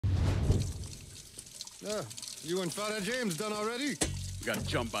Yeah, you and Father James done already? We got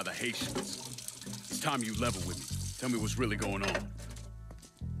jumped by the Haitians. It's time you level with me. Tell me what's really going on.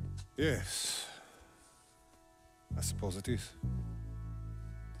 Yes. I suppose it is.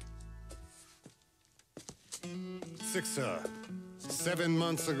 7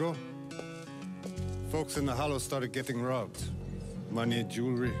 months ago, folks in the Hollow started getting robbed. Money,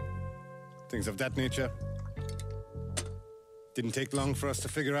 jewelry, things of that nature. Didn't take long for us to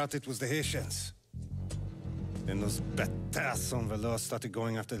figure out it was the Haitians. Then those bâtards en velours started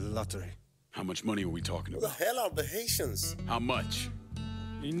going after the lottery. How much money are we talking Who about? the hell are the Haitians? How much?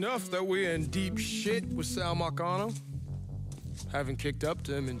 Enough that we're in deep shit with Sal Marcano. Haven't kicked up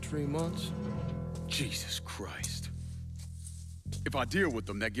to him in 3 months. Jesus Christ. If I deal with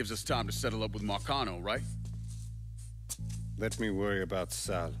them, that gives us time to settle up with Marcano, right? Let me worry about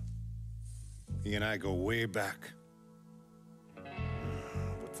Sal. He and I go way back.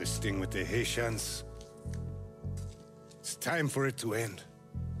 But this thing with the Haitians, it's time for it to end.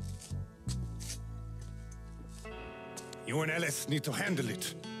 You and Ellis need to handle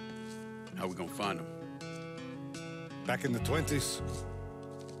it. How we gonna find them? Back in the 20s,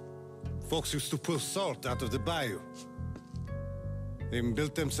 folks used to pull salt out of the bayou. They even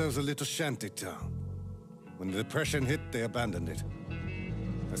built themselves a little shanty town. When the Depression hit, they abandoned it.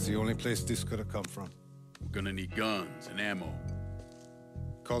 That's the only place this could have come from. We're gonna need guns and ammo.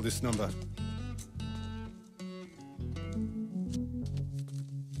 Call this number.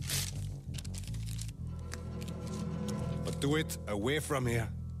 But do it away from here.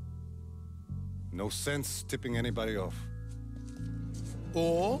 No sense tipping anybody off.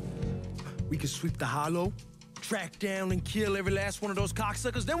 Or we could sweep the Hollow, track down and kill every last one of those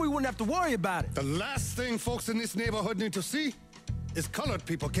cocksuckers, then we wouldn't have to worry about it. The last thing folks in this neighborhood need to see is colored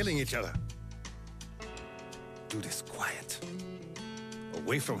people killing each other. Do this quiet.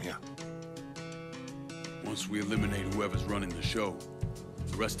 Away from here. Once we eliminate whoever's running the show,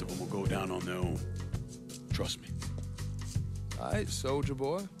 the rest of them will go down on their own. Trust me. All right, soldier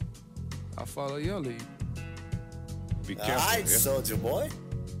boy. I'll follow your lead. Be careful, Alright, yeah? soldier boy.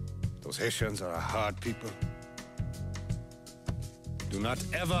 Those Haitians are a hard people. Do not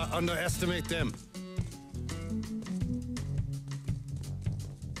ever underestimate them.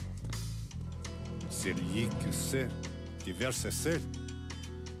 Celui qui sait, qui verse sel,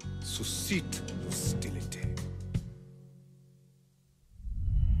 suscite hostilité.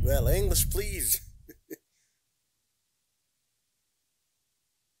 Well, English, please.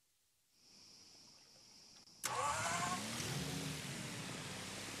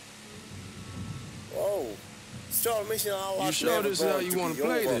 Whoa. Start mission all You sure this is how you want to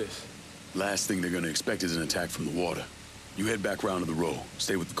play this? Last thing they're gonna expect is an attack from the water. You head back round to the row.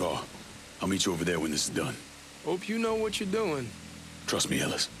 Stay with the car. I'll meet you over there when this is done. Hope you know what you're doing. Trust me,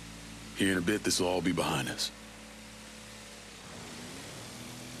 Ellis. Here in a bit, this will all be behind us.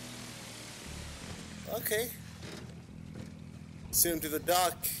 Okay. Swim to the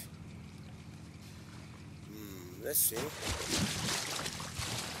dock. Let's see.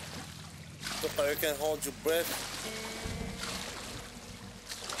 Look like you can hold your breath.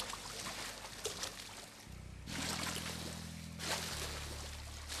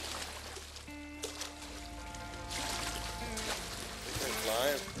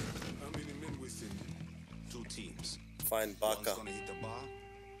 How many men we send? 2 teams. Find One's Baca. gonna hit the bar,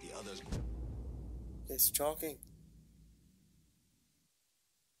 the other's... It's talking.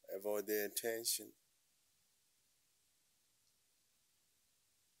 Avoid their attention.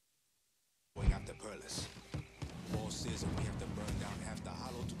 Going after Perlis. Boss says if we have to burn down half the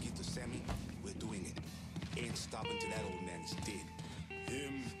Hollow to get to Sammy, we're doing it. Ain't stopping till that old man is dead.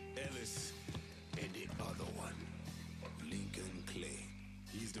 Him, Ellis, and the other one. Lincoln Clay.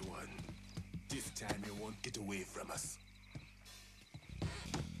 He's the one. This time he won't get away from us.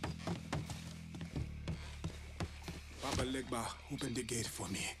 Papa Legba, open the gate for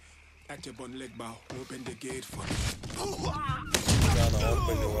me. Achabon Legba, open the gate for me. Gonna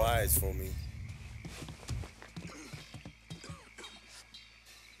open your eyes for me.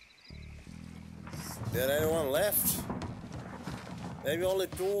 Is there anyone left? Maybe only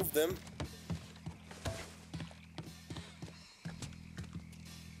 2 of them.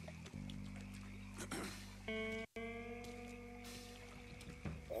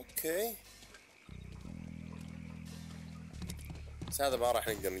 اوكي بس هذا ما راح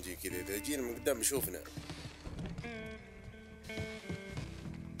نقدر نجي كذا، اذا جينا من قدام بيشوفنا.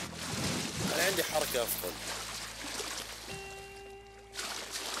 انا عندي حركة افضل.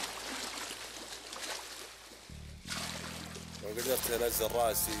 لو قدرت انزل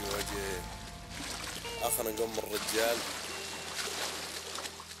راسي واجي اخر نقوم الرجال.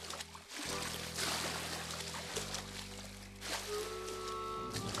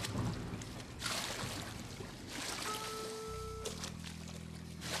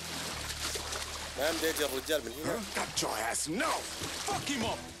 عمد يجي الرجال من هنا. Got your ass now. Fuck him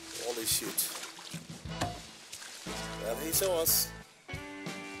up. Holy shit. Well, he saw us.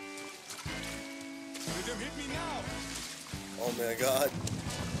 Let them hit me now. Oh my god.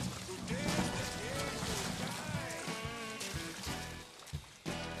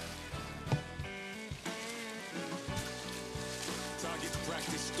 Target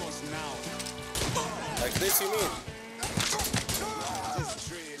practice starts now. Like this, you mean? Just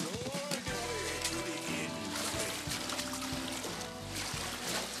train all the way to the end.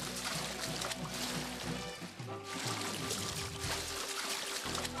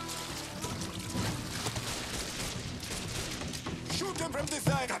 Shoot them from the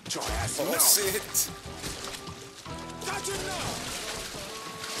side. Got your ass Oh now. shit. Got you now.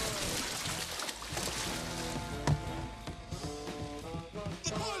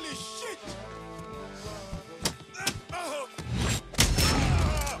 Holy shit.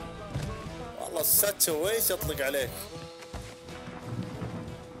 والله السات ويش يطلق عليك.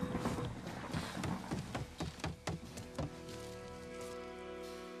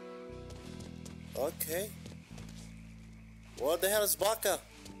 Okay. What the hell is Baka?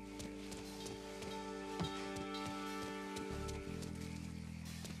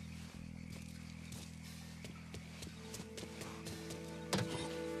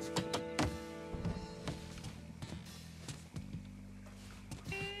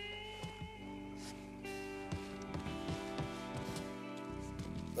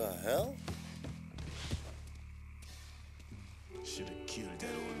 The hell? Should have killed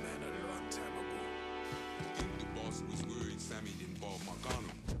that old man a long time ago. I think the boss was worried Sammy didn't ball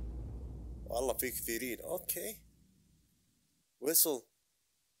Marcano. والله في كثيرين. Okay. Whistle.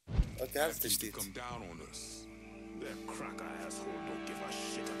 Okay, هذا Asked him to تجديد. come down on us. That cracker asshole don't give a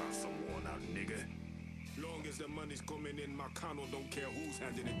shit about some worn out nigga. Long as the money's coming in, Marcano don't care who's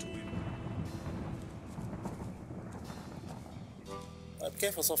handing it to him. طيب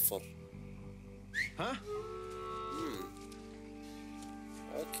كيف اصفر؟ Huh?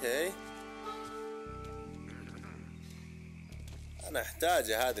 اوكي. انا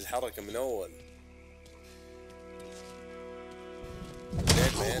احتاج هذه الحركة من اول.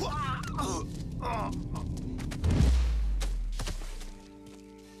 ليه مان؟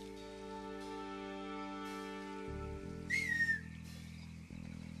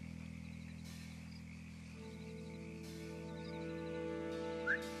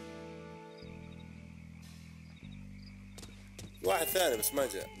 واحد ثاني بس ما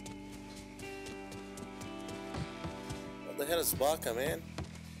جاء. What the hell is Baka, man?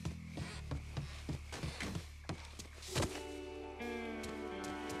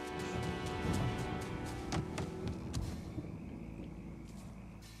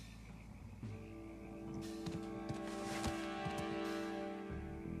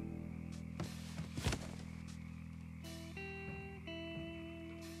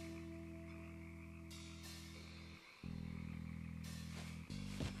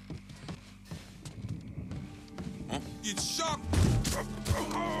 It's shock.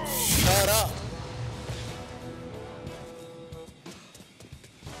 Shut up!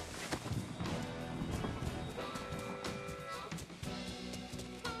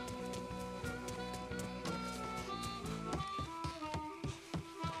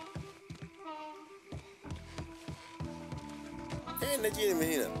 فين نجيني من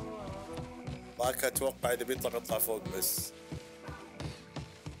هنا؟ باكا اتوقع اذا بيطلع يطلع فوق بس.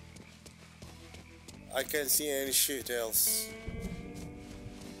 I can't see any shit else.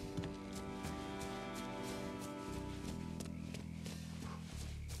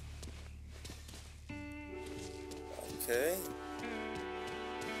 Okay.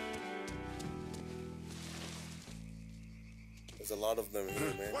 There's a lot of them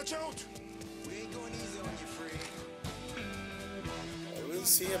here, man. Watch out. We ain't going easy on you, friend.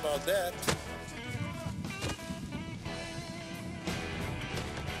 We'll see about that.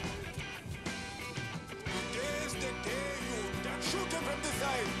 There's the day you done. Shoot him from the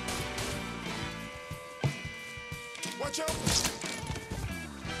side. Watch out.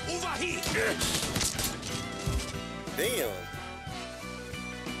 Over here. Damn.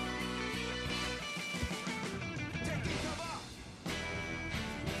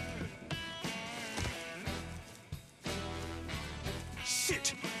 Shit.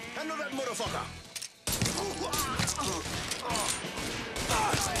 Handle that motherfucker.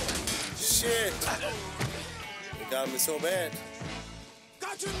 Shit. They got me so bad.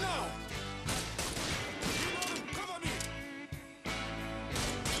 Got you now. Cover me.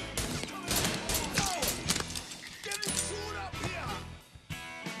 Get it shoot up here.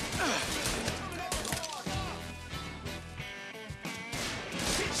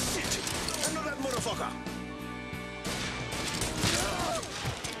 Shit. Handle that motherfucker.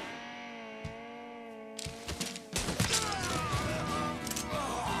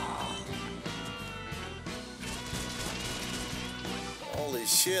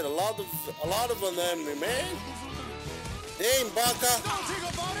 shit, a lot of them enemy, man. Damn, Baka. Don't think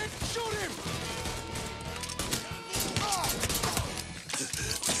about it. Shoot him.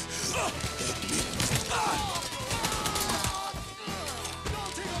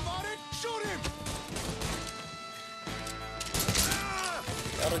 Don't think about it. Shoot him.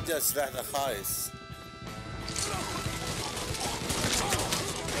 يا رجال سلاحنا خايس.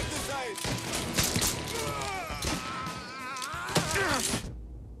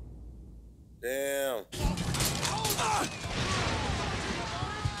 Damn.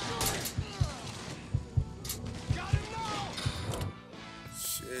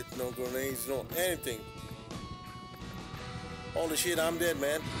 Shit, no grenades, no anything. Holy shit, I'm dead,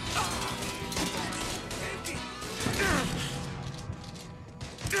 man.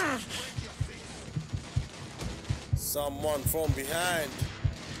 Someone from behind.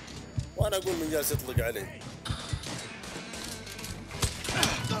 وانا اقول من جالس يطلق عليه.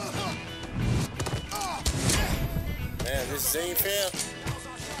 Man, this ain't fair.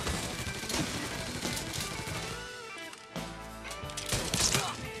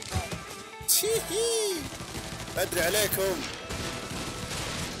 Chee-hee. بدري عليكم.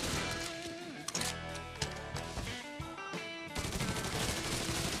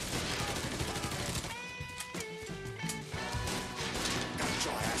 Got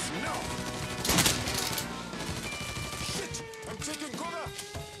your ass now. Shit, I'm taking cover.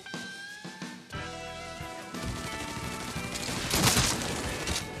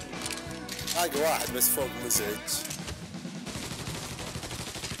 باقي واحد بس فوق مزعج.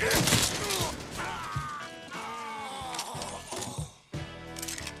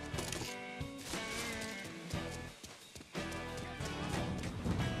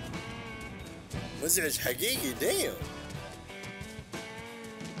 مزعج حقيقي. دايم.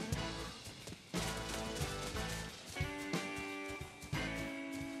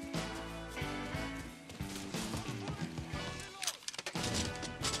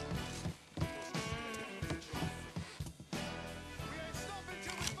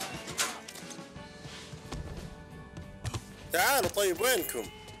 تعالوا طيب وينكم؟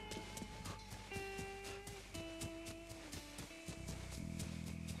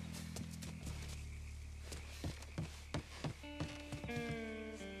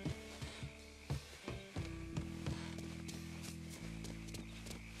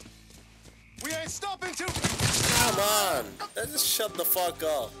 We ain't stopping till. Come on, just shut the fuck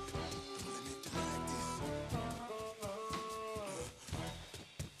up.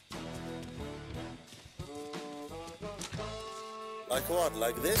 Like what?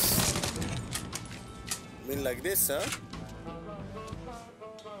 Like this? I mean like this, huh?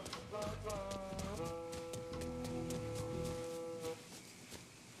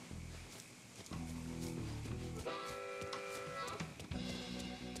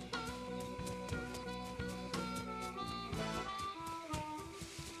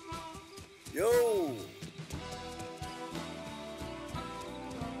 يو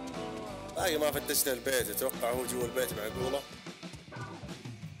باقي ما فتشنا البيت. اتوقع هو جوا البيت معقولة.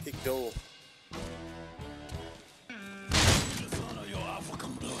 كيك جو.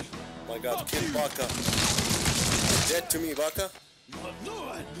 My God, kill Baka. Dead to me, Baka.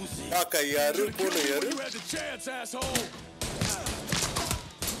 Baka, yaru, puno yaru. You had the chance, asshole.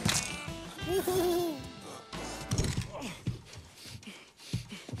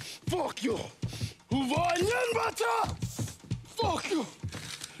 Fuck you! Fuck you!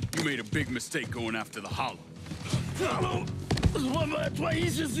 You made a big mistake going after the Hollow.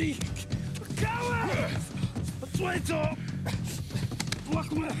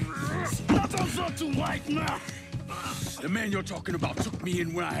 The man you're talking about took me in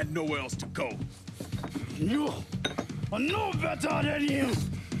when I had nowhere else to go. You are no better than you!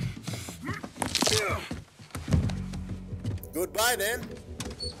 Goodbye then.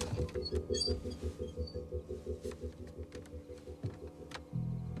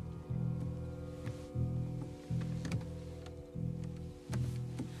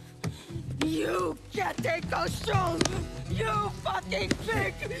 You can't take those stones! You fucking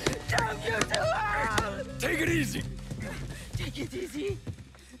pig! Damn you to hell! Take it easy. Take it easy!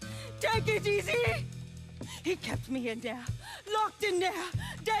 Take it easy! He kept me in there, locked in there,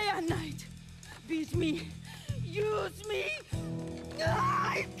 day and night. Beat me, use me.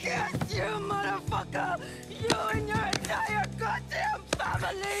 I guess you, motherfucker! You and your entire goddamn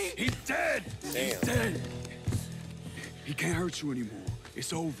family! He's dead. Damn. He's dead. He can't hurt you anymore.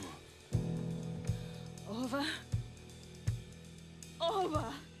 It's over. Over? Over!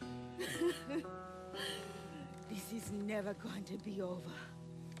 This is never going to be over.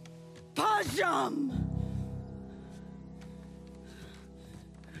 Pajam!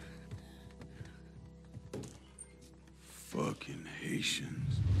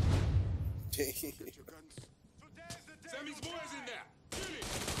 Haitians. Sammy's boys in there.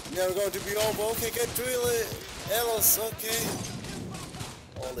 Never going to be over. Okay, get drilled. Ellis, okay.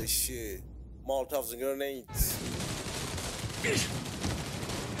 Holy shit. Molotovs and grenades.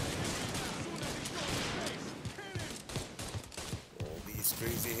 Oh, these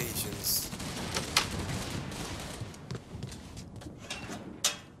crazy Haitians.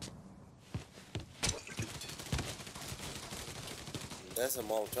 That's a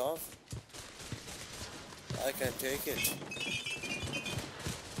Molotov. I can take it.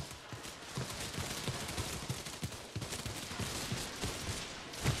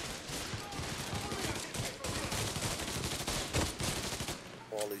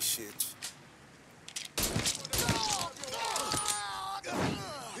 Holy shit.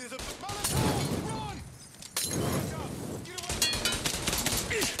 Here's a Molotov! Run!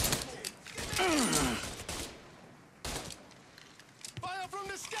 Fire from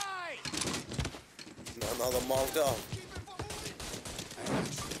the sky! Another Molotov.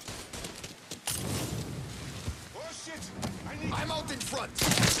 Oh shit! I'm out in front!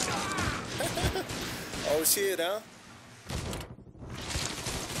 Oh shit, huh?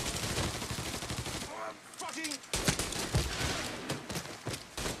 Fucking!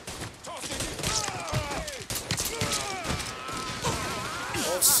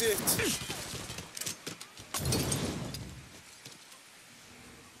 Oh shit.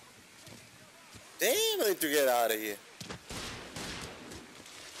 Damn, I need to get out of here.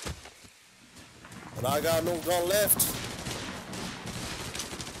 But I got no gun left.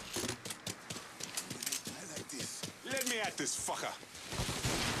 I like this. Let me at this fucker.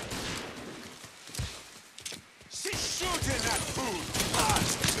 She's shooting that food.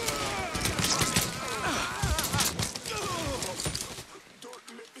 Don't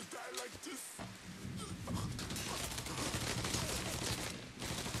let me die like this.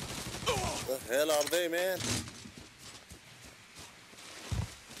 The hell are they, man?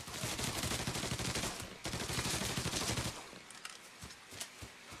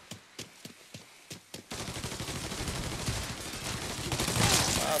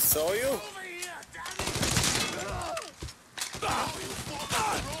 I saw you.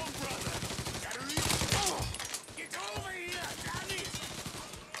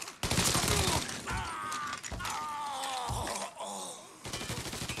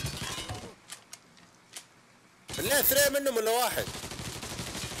 بالله ثري منهم ولا واحد؟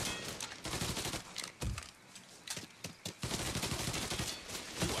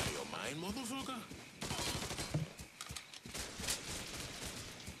 You out of your mind, motherfucker?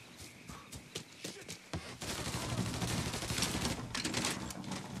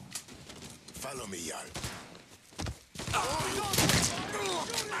 Follow me, y'all.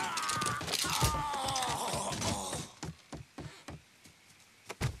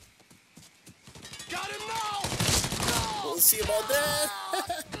 Got him now! We'll see about that.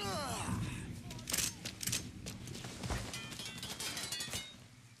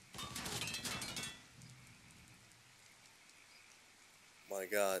 My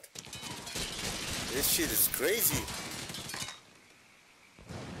God, this shit is crazy.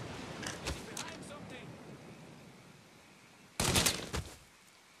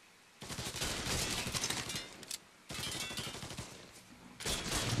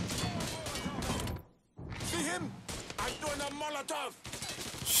 See him? I'm doing a Molotov!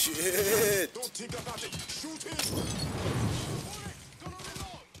 Shit. Don't think about it. Shoot him!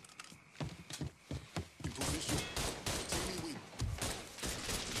 In position. Take me win.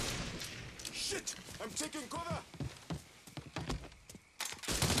 Shit! I'm taking cover!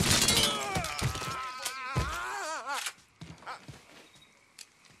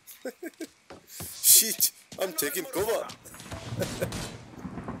 Shit, I'm taking cover.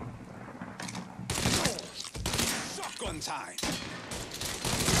 Shotgun time!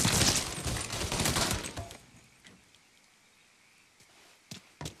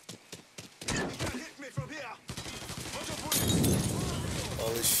 Hit me from here!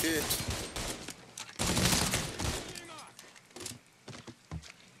 Holy shit.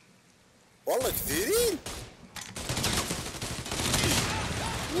 والله كثيرين.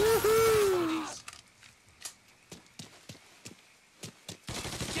 Woohoo!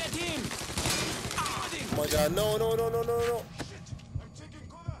 Get him! Oh my God, no. I'm taking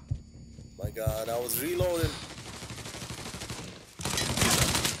cover! My God, I was reloading.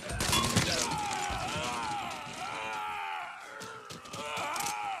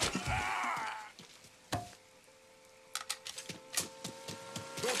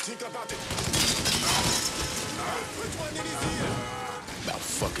 Don't think about it! I'll put one in his ear! About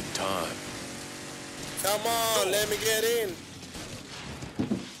fucking time. Come on, let me get in.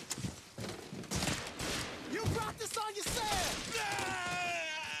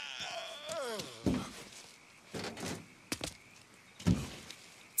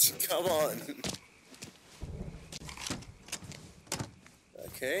 come on.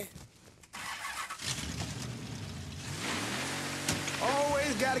 Okay.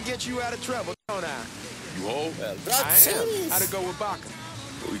 Always gotta get you out of trouble, don't I? You hold? Well, I that's am. serious. How'd it go with Baca?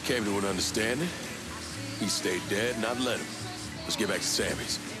 We came to an understanding. He stayed dead, not let him. Let's get back to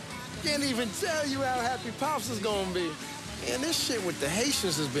Sammy's. Can't even tell you how happy Pops is gonna be. And this shit with the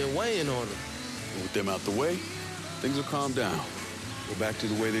Haitians has been weighing on him. With them out the way, things will calm down. Go back to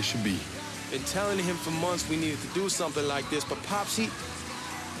the way they should be. Been telling him for months we needed to do something like this, but Pops, I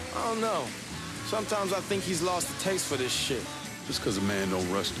don't know. Sometimes I think he's lost the taste for this shit. Just because a man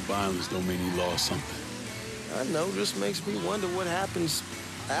don't rush to violence don't mean he lost something. I know, just makes me wonder what happens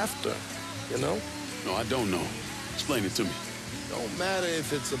after, you know? No, I don't know. Explain it to me. Don't matter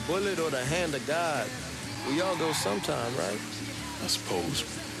if it's a bullet or the hand of God. We all go sometime, right? I suppose.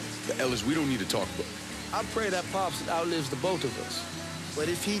 But Ellis, we don't need to talk about... I pray that Pops outlives the both of us. But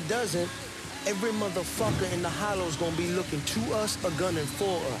if he doesn't, every motherfucker in the hollow's gonna be looking to us or gunning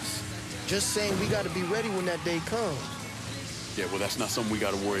for us. Just saying we gotta be ready when that day comes. Yeah, well, that's not something we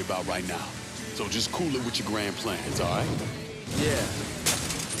gotta worry about right now. So just cool it with your grand plans, all right? Yeah.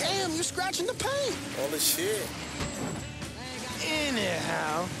 Damn, you're scratching the paint. Holy shit.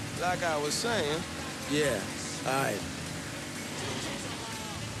 Anyhow, like I was saying, yeah, all right.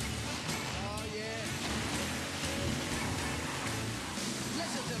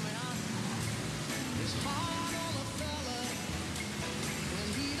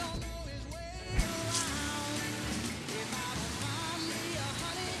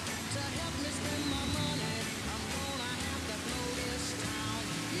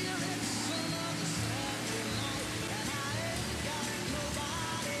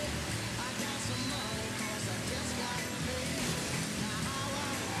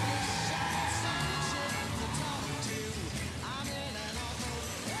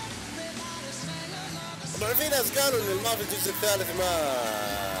 طبعا في ناس قالوا ان المافيا الجزء الثالث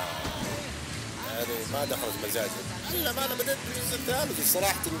ما دخلت مزاجهم. الا انا بديت بالجزء الثالث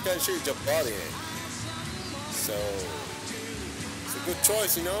صراحه انه كان شيء جبار يعني. So it's a good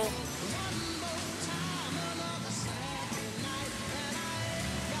choice, you know.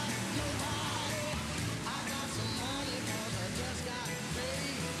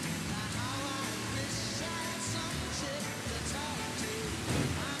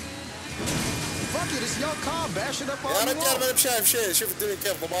 It's your car bashing up on يا the رجال wall. ماني بشايف شيء. شوف الدنيا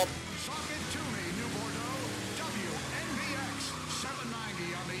كيف ضباب.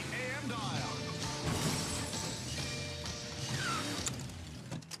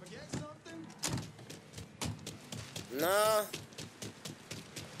 لا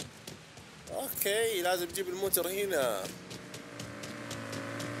اوكي لازم تجيب الموتر هنا.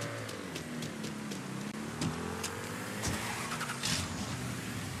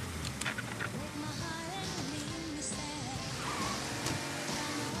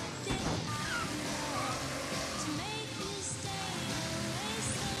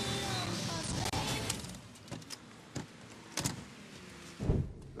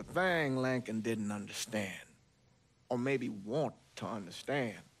 The thing Lincoln didn't understand, or maybe want to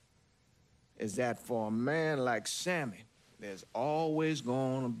understand, is that for a man like Sammy, there's always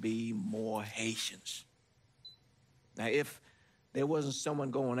gonna be more Haitians. Now, if there wasn't someone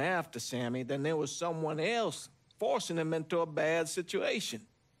going after Sammy, then there was someone else forcing him into a bad situation.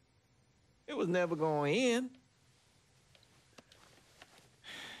 It was never going to end.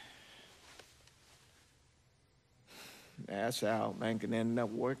 That's how Lincoln ended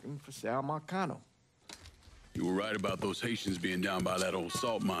up working for Sal Marcano. You were right about those Haitians being down by that old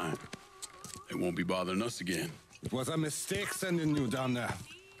salt mine. They won't be bothering us again. It was a mistake sending you down there.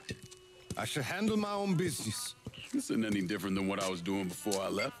 I should handle my own business. This isn't any different than what I was doing before I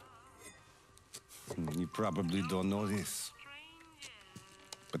left. You probably don't know this.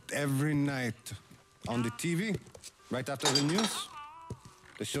 But every night on the TV, right after the news,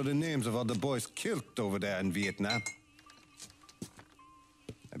 they show the names of all the boys killed over there in Vietnam.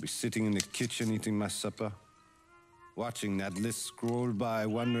 I'd be sitting in the kitchen eating my supper, watching that list scroll by,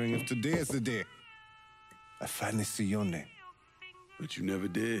 wondering if today is the day I finally see your name. But you never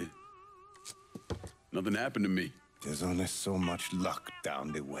did. Nothing happened to me. There's only so much luck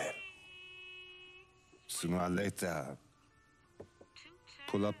down the well. Sooner or later,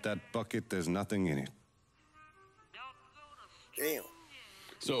 pull up that bucket, there's nothing in it. Damn.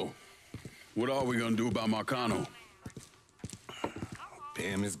 So, what are we gonna do about Marcano? Pay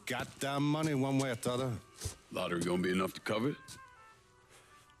him his goddamn money one way or the other. Lottery gonna be enough to cover it?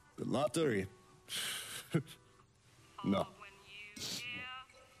 The lottery? No.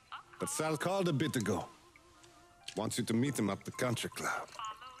 But Sal called a bit ago. Wants you to meet him up the country club.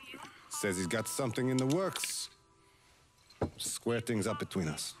 says he's got something in the works. Square things up between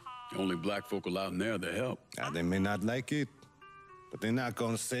us. The only black folk allowed in there to help. They may not like it, but they're not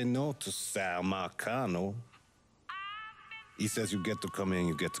gonna say no to Sal Marcano. He says you get to come in,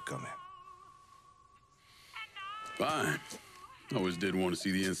 you get to come in. Fine. I always did want to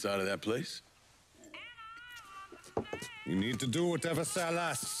see the inside of that place. You need to do whatever Sal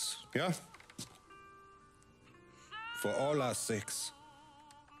asks, yeah? For all our sakes.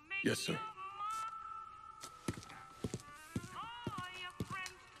 Yes, sir.